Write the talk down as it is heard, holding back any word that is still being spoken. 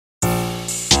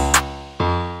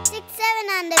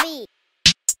on the beat.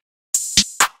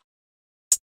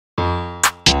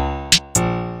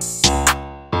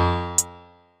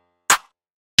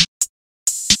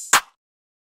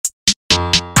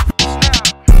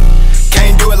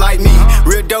 Like me,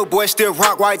 real dope boy still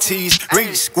rock white tees.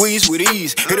 Reach, squeeze with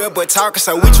ease. Hit up but talking,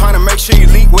 so we tryna make sure you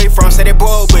leak way from. Say that boy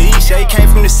over east. Yeah, he came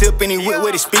from the sip and he went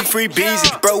with it. Speak free beezy.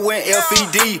 Bro went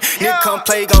FED. Nigga come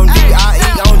play gon'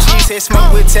 DIE on G. Said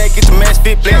smoke with tech, get the mass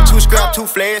fit black. 2 scrap, 2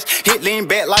 flash. Hit lean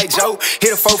back like Joe.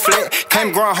 Hit a 4 flat.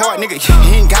 Came GrindHard, nigga.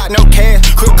 He ain't got no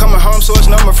cash. Crip coming home, so it's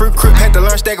number free. Crip had to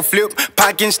learn stack a flip.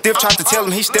 Pot getting stiff, tried to tell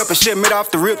him he steppin' shit mid off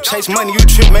the rip. Chase money, you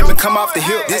trip, make me come off the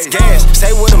hip. This gas,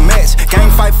 say what a match. Gang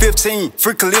fight 15.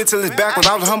 Free Khalil till it's backwards.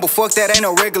 I was humble, fuck that, ain't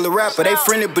no regular rapper. They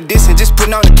friendly but dissing, just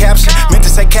putting on the caption. Meant to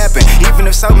say capping, even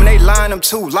if something they line them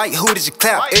too. Like who did you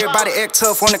clap? Everybody act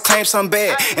tough, wanna claim something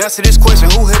bad. Answer this question,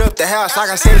 who hit up the house? Like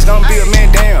I said, it's gonna be a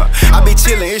man down. I be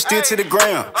chillin', it's still to the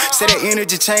ground. Say that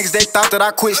energy changed, they thought that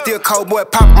I quit. Still cold boy,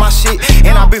 pop my shit.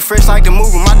 And I be fresh like the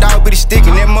movie. My dog be the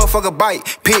stickin', that motherfucker bite.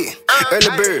 Pit,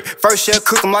 early bird. First shell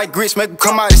cook 'em like grits, make 'em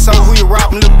come out and so who you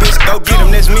robbin', little bitch. Go get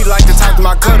 'em, that's me like the type of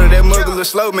my cutter. That muggle little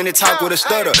slow, man, they talk with a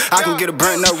stutter. I can get a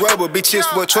brand no rubber, bitches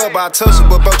for trouble, I tussle,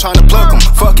 but bro tryna pluck 'em.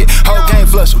 Fuck it, whole game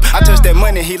flush 'em. I touch that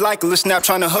money, he like a little snap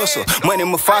tryna hustle. Money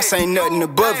Mufasa ain't nothing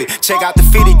above it. Check out the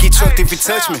fitty, get trucked if you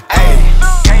touch me.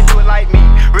 Ayy, can't do it like me.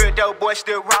 Real dope boy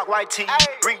still rock white tees.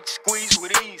 Reach, squeeze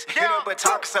with ease. Hit up but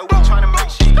talk, so we tryna make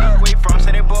shit get away from.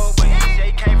 Say that boy over east. Yeah,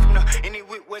 he came from the any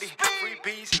with what he free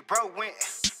bees. Bro went